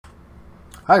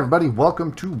Hi everybody,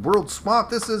 welcome to World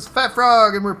Swamp. This is Fat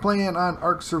Frog and we're playing on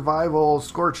Ark Survival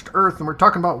Scorched Earth, and we're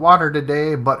talking about water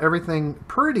today, but everything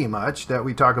pretty much that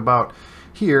we talk about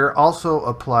here also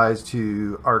applies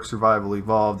to Ark Survival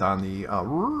Evolved on the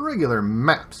regular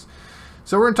maps.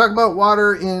 So we're going to talk about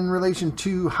water in relation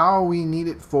to how we need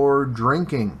it for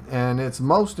drinking, and it's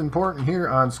most important here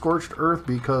on Scorched Earth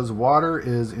because water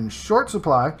is in short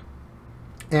supply.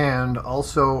 And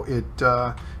also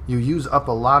you use up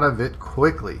a lot of it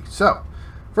quickly. So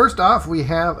first off, we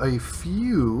have a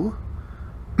few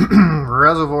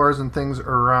reservoirs and things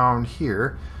around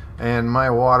here, and my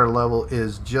water level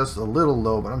is just a little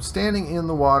low, but I'm standing in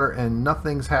the water and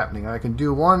nothing's happening. I can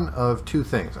do one of two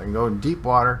things. I can go in deep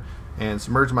water and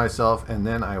submerge myself, and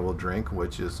then I will drink,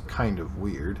 which is kind of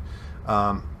weird.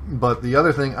 But the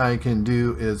other thing I can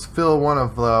do is fill one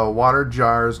of the water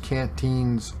jars,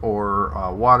 canteens, or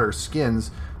water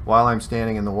skins while I'm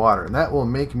standing in the water. And that will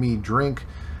make me drink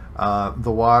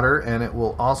the water, and it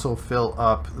will also fill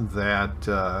up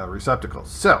that receptacle.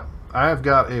 So I've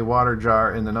got a water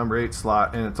jar in the number 8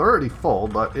 slot, and it's already full,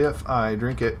 but if I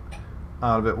drink it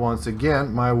out of it once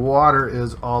again, my water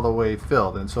is all the way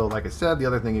filled. And so, like I said, the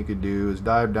other thing you could do is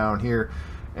dive down here,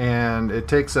 and it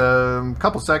takes a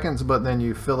couple seconds, but then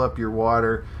you fill up your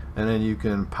water and then you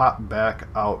can pop back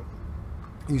out.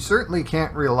 You certainly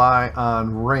can't rely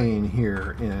on rain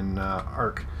here in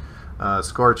Ark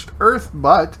Scorched Earth,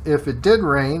 but if it did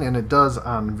rain, and it does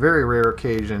on very rare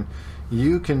occasion,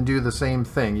 you can do the same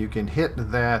thing. You can hit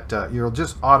that, you'll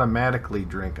just automatically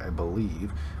drink, I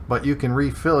believe, but you can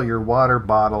refill your water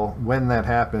bottle when that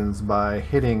happens by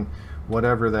hitting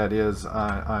whatever that is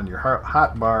on your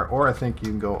hot bar, or I think you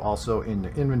can go also in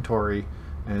the inventory.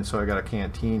 And so I got a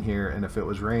canteen here, and if it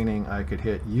was raining, I could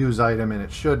hit use item, and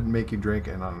it should make you drink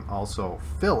and also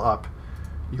fill up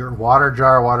your water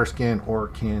jar, water skin, or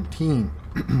canteen.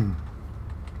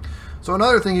 So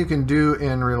another thing you can do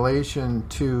in relation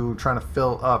to trying to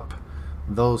fill up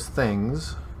those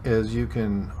things is you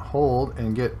can hold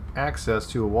and get access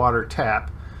to a water tap,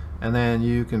 and then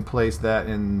you can place that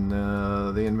in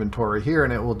the inventory here,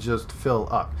 and it will just fill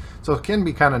up. So it can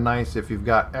be kind of nice if you've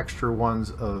got extra ones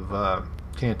of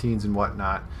canteens and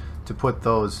whatnot to put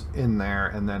those in there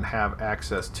and then have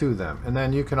access to them. And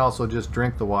then you can also just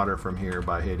drink the water from here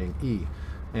by hitting E.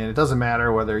 And it doesn't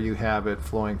matter whether you have it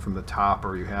flowing from the top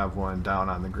or you have one down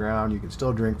on the ground. You can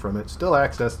still drink from it, still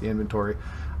access the inventory.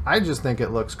 I just think it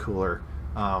looks cooler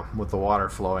with the water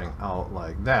flowing out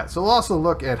like that. So we'll also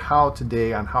look at how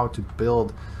to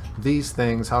build these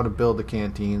things, how to build the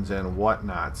canteens and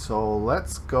whatnot. So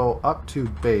let's go up to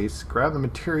base, grab the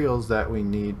materials that we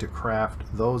need to craft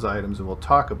those items, and we'll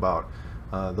talk about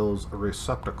those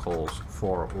receptacles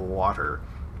for water.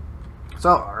 So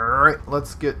alright,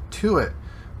 let's get to it.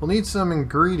 We'll need some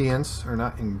ingredients, or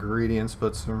not ingredients,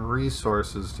 but some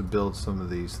resources to build some of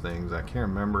these things. I can't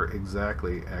remember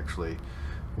exactly actually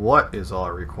what is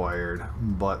all required,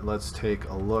 but let's take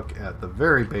a look at the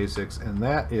very basics, and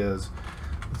that is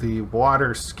the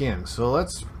water skin. So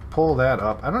let's pull that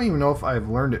up. I don't even know if I've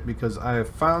learned it because I have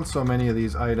found so many of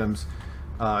these items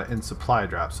in supply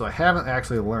drops, so I haven't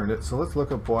actually learned it. So let's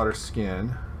look up water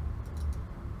skin.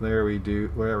 There we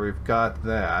do, where we've got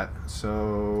that.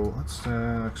 So let's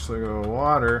actually go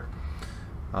water.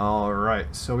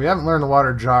 Alright, so we haven't learned the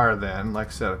water jar then. Like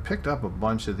I said, I picked up a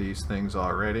bunch of these things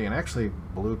already, and actually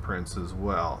blueprints as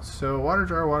well. So water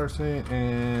jar, water stain,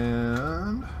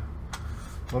 and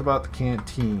what about the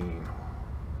canteen?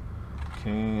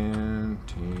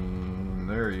 Canteen,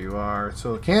 there you are.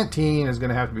 So the canteen is going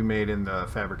to have to be made in the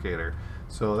fabricator.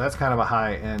 So that's kind of a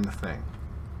high-end thing.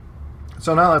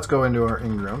 So now let's go into our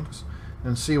ingrams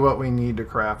and see what we need to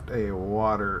craft a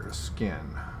water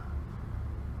skin.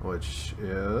 Which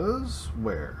is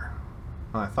where?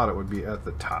 Well, I thought it would be at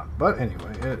the top, but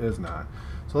anyway, it is not.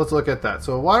 So let's look at that.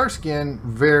 So water skin,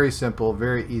 very simple,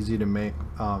 very easy to make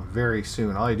very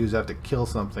soon. All you do is have to kill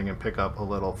something and pick up a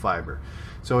little fiber.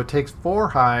 So it takes 4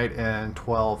 hide and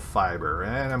 12 fiber,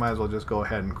 and I might as well just go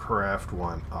ahead and craft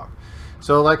one up.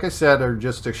 So like I said, or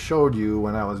just to show you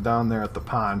when I was down there at the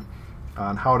pond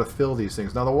on how to fill these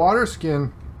things. Now the water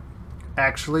skin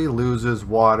actually loses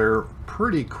water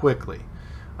pretty quickly.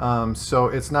 So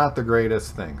it's not the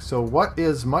greatest thing. So what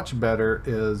is much better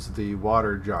is the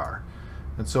water jar.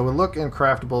 And so we'll look in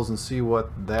craftables and see what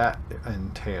that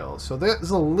entails. So that is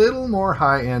a little more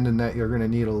high-end in that you're going to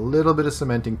need a little bit of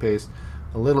cementing paste,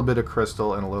 a little bit of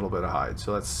crystal, and a little bit of hide.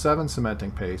 So that's 7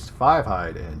 cementing paste, 5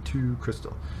 hide, and 2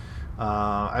 crystal.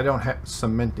 I don't have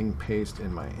cementing paste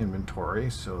in my inventory,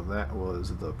 so that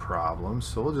was the problem.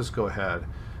 So we'll just go ahead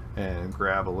and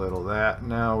grab a little of that.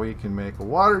 Now we can make a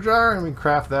water jar and we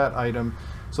craft that item.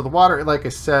 So the water, like I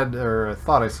said, or I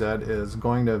thought I said, is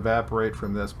going to evaporate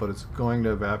from this, but it's going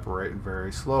to evaporate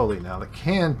very slowly. Now the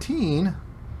canteen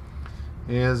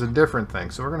is a different thing.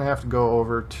 So we're going to have to go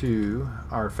over to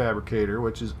our fabricator,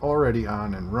 which is already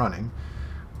on and running.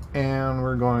 And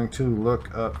we're going to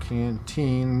look up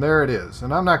canteen. There it is.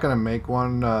 And I'm not going to make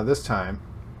one this time,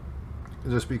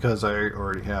 just because I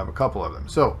already have a couple of them.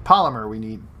 So polymer, we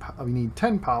need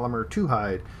 10 polymer, 2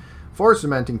 hide, 4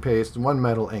 cementing paste, and 1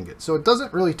 metal ingot. So it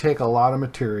doesn't really take a lot of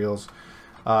materials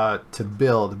to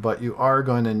build, but you are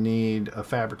going to need a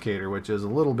fabricator, which is a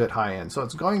little bit high end. So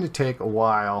it's going to take a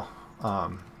while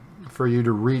for you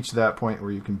to reach that point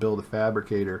where you can build a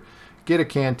fabricator, get a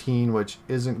canteen, which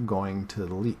isn't going to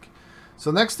leak. So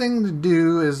next thing to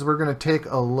do is we're going to take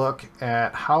a look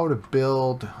at how to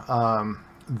build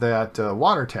that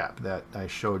water tap that I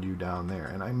showed you down there.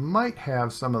 And I might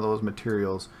have some of those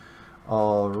materials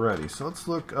already. So let's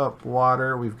look up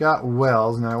water. We've got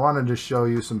wells. Now I wanted to show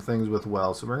you some things with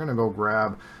wells. So we're going to go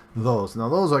grab those. Now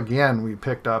those, again, we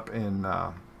picked up in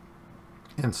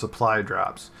supply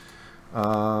drops.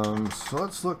 So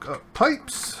let's look up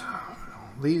pipes.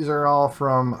 These are all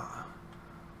from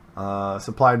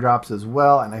supply drops as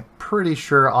well, and I'm pretty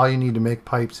sure all you need to make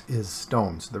pipes is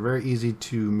stones. They're very easy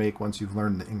to make once you've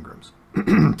learned the Ingrams.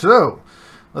 So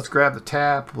let's grab the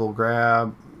tap. We'll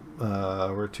grab,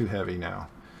 we're too heavy now.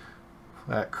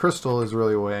 That crystal is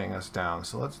really weighing us down,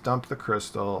 so let's dump the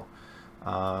crystal.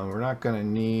 We're not going to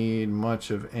need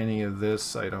much of any of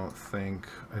this, I don't think.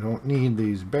 I don't need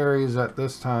these berries at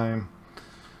this time.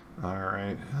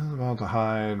 Alright, about to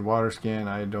hide. Water skin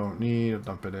I don't need. I'll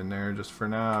dump it in there just for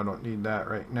now. I don't need that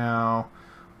right now.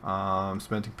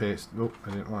 Cementing paste. Oh, I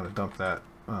didn't want to dump that.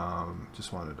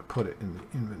 Just wanted to put it in the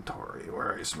inventory.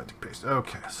 Where is cementing paste?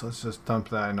 Okay, so let's just dump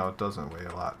that. I know it doesn't weigh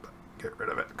a lot, but get rid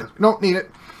of it because we don't need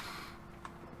it.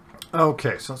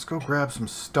 Okay, so let's go grab some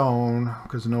stone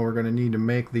because I know we're going to need to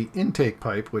make the intake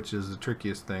pipe, which is the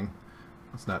trickiest thing.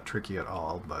 It's not tricky at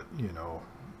all, but you know,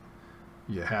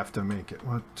 you have to make it.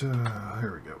 What?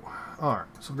 Here we go. Alright,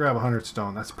 so grab 100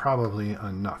 stone. That's probably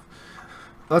enough.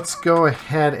 Let's go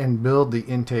ahead and build the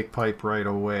intake pipe right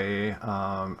away.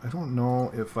 I don't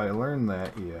know if I learned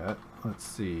that yet. Let's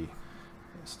see.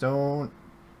 Stone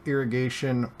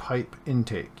irrigation pipe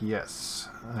intake. Yes,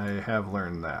 I have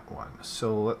learned that one.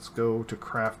 So let's go to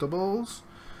craftables.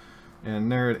 And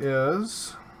there it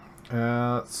is.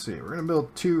 Let's see. We're going to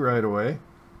build 2 right away.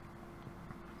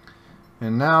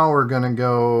 And now we're going to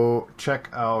go check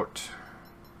out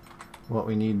what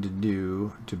we need to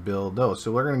do to build those.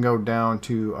 So we're going to go down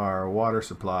to our water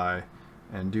supply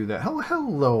and do that.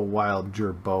 Hello, wild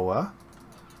jerboa.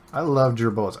 I love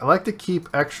jerboas. I like to keep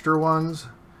extra ones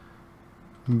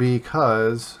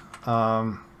because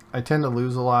I tend to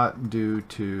lose a lot due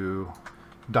to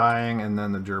dying, and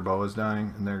then the jerboa's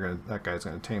dying, and that guy's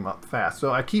going to tame up fast.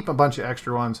 So I keep a bunch of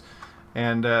extra ones.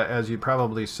 And as you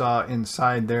probably saw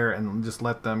inside there, and just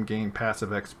let them gain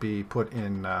passive XP, put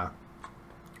in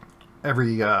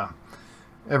every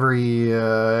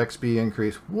XP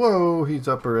increase. Whoa, he's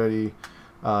up already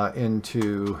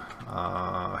into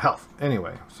health.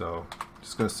 Anyway, so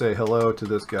just going to say hello to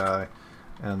this guy,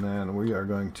 and then we are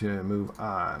going to move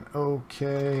on.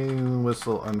 Okay,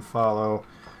 whistle, unfollow.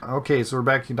 Okay, so we're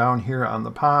back down here on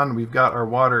the pond. We've got our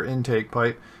water intake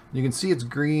pipe. You can see it's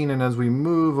green, and as we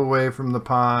move away from the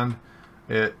pond,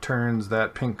 it turns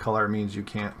that pink color, means you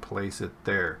can't place it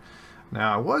there.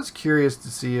 Now, I was curious to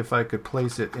see if I could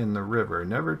place it in the river.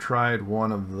 Never tried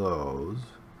one of those.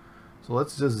 So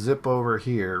let's just zip over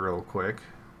here real quick.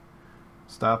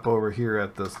 Stop over here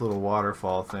at this little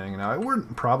waterfall thing. Now, I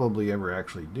wouldn't probably ever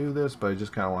actually do this, but I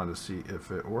just kind of wanted to see if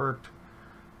it worked.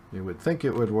 You would think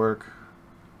it would work,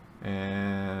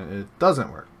 and it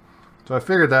doesn't work. So I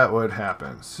figured that would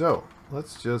happen. So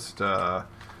let's just, for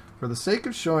the sake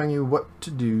of showing you what to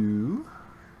do,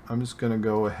 I'm just going to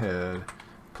go ahead,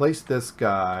 place this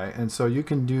guy, and so you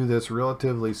can do this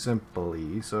relatively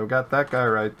simply. So I've got that guy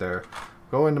right there.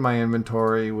 Go into my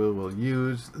inventory. We will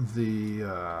use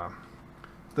the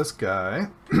this guy,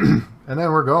 and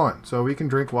then we're going. So we can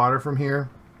drink water from here.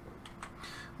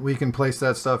 We can place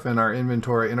that stuff in our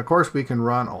inventory, and of course we can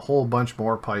run a whole bunch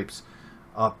more pipes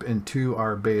up into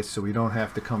our base, so we don't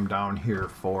have to come down here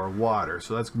for water.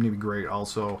 So that's going to be great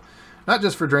also, not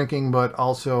just for drinking, but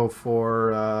also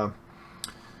for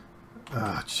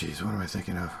geez, what am I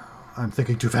thinking of? I'm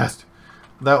thinking too fast.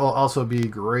 That will also be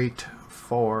great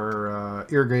for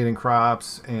irrigating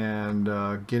crops and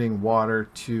getting water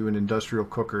to an industrial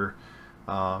cooker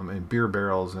and beer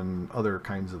barrels and other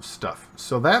kinds of stuff.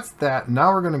 So that's that.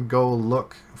 Now we're going to go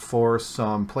look for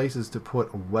some places to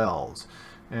put wells.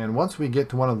 And once we get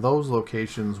to one of those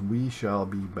locations, we shall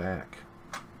be back.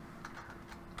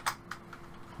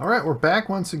 Alright, we're back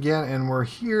once again, and we're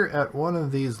here at one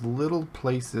of these little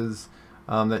places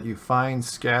that you find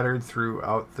scattered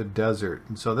throughout the desert.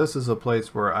 And so this is a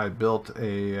place where I built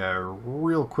a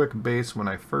real quick base when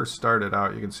I first started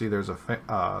out. You can see there's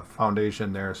a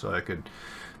foundation there so I could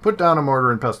put down a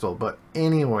mortar and pestle. But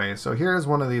anyway, so here's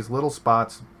one of these little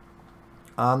spots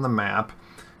on the map,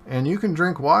 and you can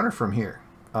drink water from here,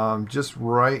 just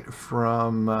right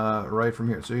from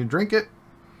here. So you drink it,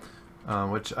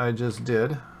 which I just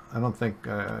did. I don't think,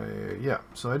 yeah.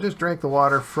 So I just drank the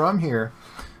water from here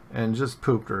and just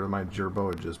pooped, or my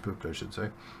gerbo had just pooped, I should say.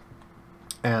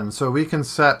 And so we can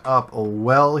set up a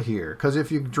well here, because if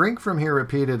you drink from here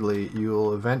repeatedly,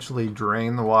 you'll eventually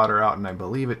drain the water out, and I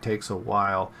believe it takes a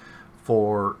while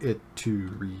for it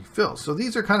to refill. So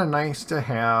these are kind of nice to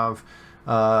have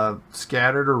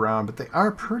scattered around, but they are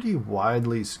pretty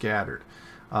widely scattered.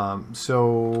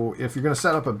 So if you're going to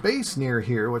set up a base near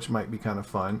here, which might be kind of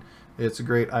fun, it's a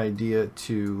great idea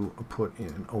to put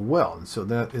in a well. And so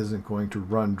that isn't going to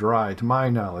run dry, to my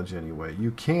knowledge anyway.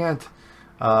 You can't,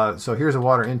 so here's a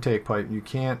water intake pipe. You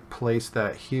can't place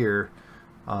that here.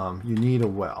 You need a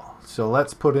well. So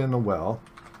let's put in a well.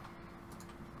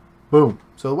 Boom.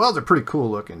 So the wells are pretty cool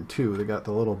looking too. They got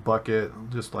the little bucket,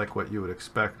 just like what you would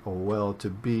expect a well to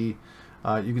be.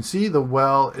 You can see the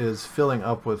well is filling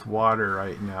up with water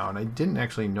right now, and I didn't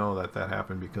actually know that that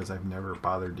happened because I've never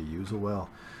bothered to use a well.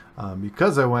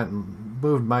 Because I went and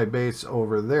moved my base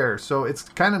over there. So it's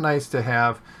kind of nice to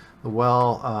have the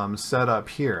well set up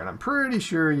here, and I'm pretty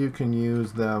sure you can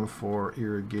use them for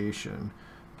irrigation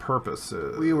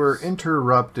purposes. We were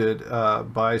interrupted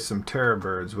by some terror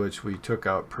birds, which we took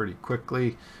out pretty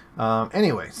quickly.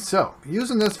 Anyway, so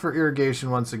using this for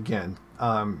irrigation once again,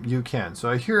 you can.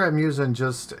 So here I'm using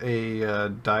just a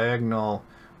diagonal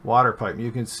water pipe.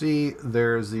 You can see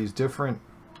there's these different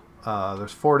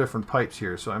there's 4 different pipes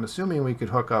here, so I'm assuming we could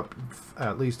hook up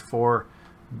at least 4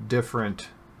 different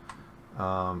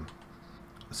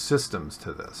systems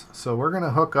to this. So we're going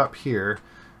to hook up here,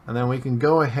 and then we can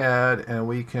go ahead and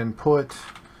we can put,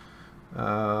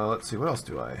 let's see, what else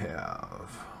do I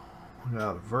have? We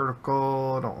got a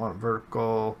vertical. I don't want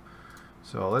vertical.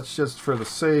 So let's just, for the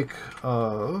sake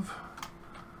of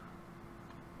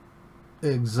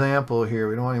example here,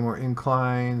 we don't want any more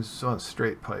inclines. So it's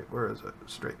straight pipe. Where is it?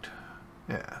 Straight.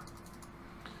 Yeah.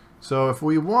 So if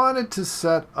we wanted to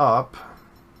set up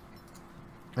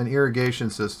an irrigation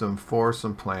system for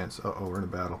some plants. Uh-oh, we're in a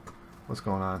battle. What's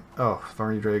going on? Oh,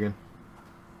 thorny dragon.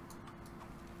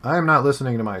 I am not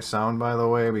listening to my sound, by the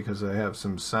way, because I have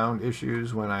some sound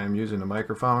issues when I am using the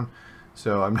microphone.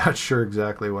 So I'm not sure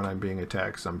exactly when I'm being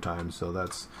attacked sometimes. So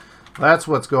that's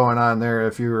what's going on there.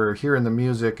 If you were hearing the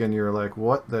music and you're like,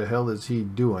 what the hell is he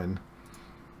doing?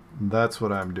 That's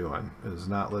what I'm doing, is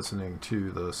not listening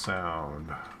to the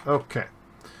sound. Okay.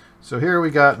 So here we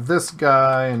got this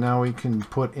guy, and now we can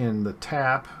put in the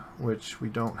tap, which we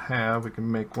don't have. We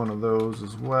can make one of those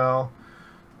as well.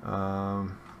 I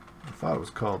thought it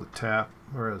was called the tap.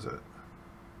 Where is it?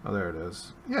 Oh, there it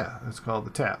is. Yeah, it's called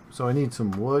the tap. So I need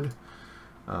some wood.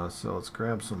 So let's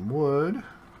grab some wood.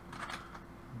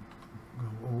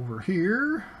 Go over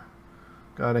here.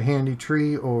 Got a handy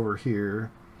tree over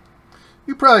here.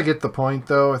 You probably get the point,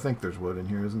 though. I think there's wood in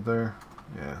here, isn't there?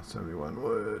 Yeah, 71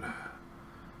 wood.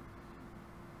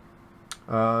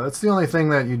 That's the only thing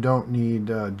that you don't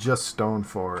need just stone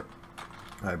for,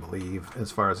 I believe,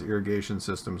 as far as irrigation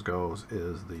systems goes,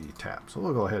 is the tap. So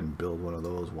we'll go ahead and build one of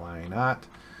those. Why not?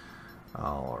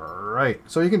 All right.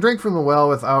 So you can drink from the well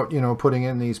without, you know, putting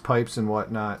in these pipes and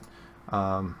whatnot,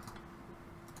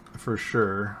 for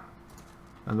sure.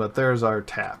 But there's our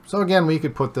tap. So again, we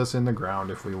could put this in the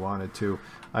ground if we wanted to.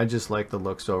 I just like the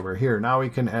looks over here. Now we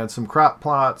can add some crop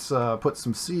plots, put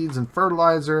some seeds and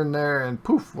fertilizer in there, and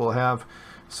poof, we'll have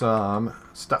some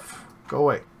stuff. Go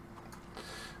away.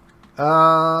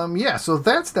 Yeah, so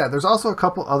that's that. There's also a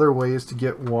couple other ways to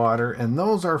get water, and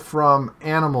those are from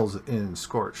animals in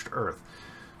Scorched Earth.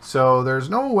 So there's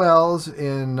no wells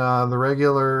in the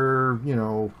regular, you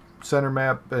know, center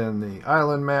map and the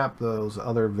island map, those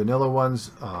other vanilla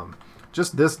ones.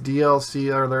 Just this DLC,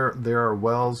 there are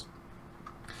wells.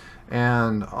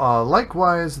 And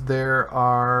likewise, there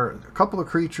are a couple of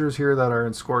creatures here that are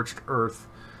in Scorched Earth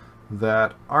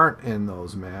that aren't in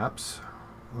those maps.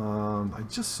 I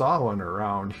just saw one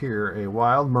around here, a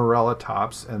wild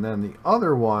Morellatops, and then the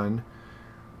other one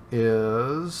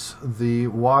is the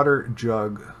water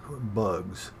jug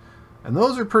bugs. And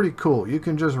those are pretty cool. You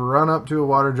can just run up to a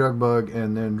water jug bug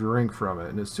and then drink from it.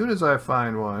 And as soon as I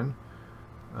find one,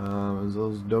 is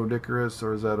those Dodicarus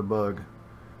or is that a bug?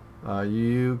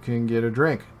 you can get a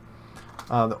drink.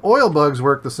 The oil bugs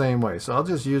work the same way, so I'll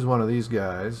just use one of these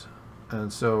guys.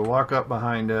 And so walk up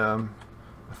behind him.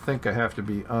 I think I have to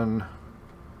be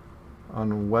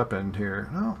unweaponed here.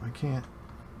 No, I can't.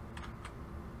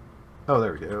 Oh,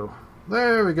 there we go.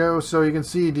 There we go. So you can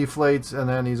see he deflates and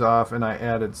then he's off, and I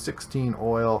added 16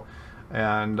 oil.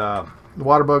 And the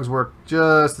water bugs work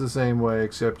just the same way,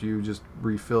 except you just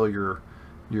refill your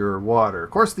water.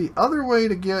 Of course, the other way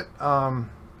to get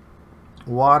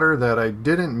water that I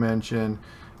didn't mention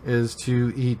is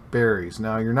to eat berries.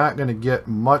 Now, you're not going to get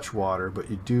much water, but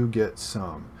you do get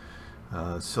some.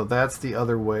 So that's the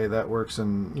other way. That works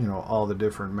in, you know, all the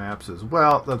different maps as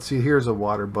well. Let's see, here's a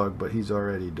water bug, but he's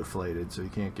already deflated, so you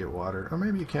can't get water. Or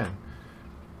maybe you can.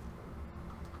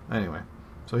 Anyway,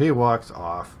 so he walks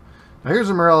off. Now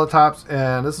here's a Morella Tops,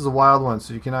 and this is a wild one,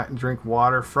 so you cannot drink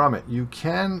water from it. You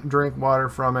can drink water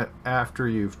from it after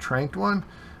you've tranked one,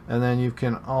 and then you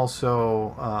can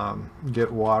also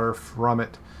get water from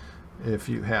it if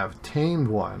you have tamed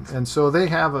one. And so they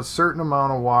have a certain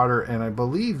amount of water, and I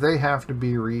believe they have to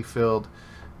be refilled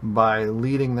by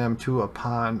leading them to a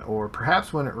pond, or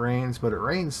perhaps when it rains, but it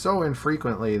rains so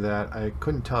infrequently that I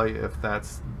couldn't tell you if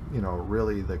that's, you know,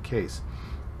 really the case.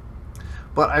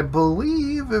 But I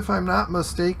believe, if I'm not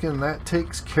mistaken, that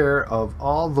takes care of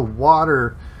all the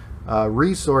water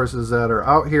resources that are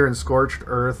out here in Scorched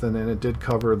Earth, and then it did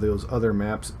cover those other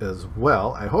maps as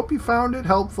well. I hope you found it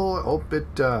helpful. I hope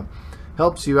it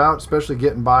helps you out, especially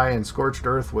getting by in Scorched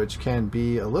Earth, which can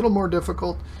be a little more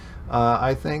difficult,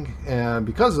 I think, and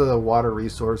because of the water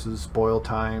resources, spoil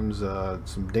times,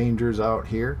 some dangers out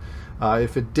here.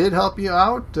 If it did help you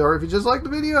out, or if you just liked the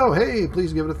video, hey,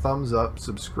 please give it a thumbs up,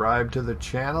 subscribe to the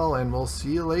channel, and we'll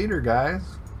see you later, guys.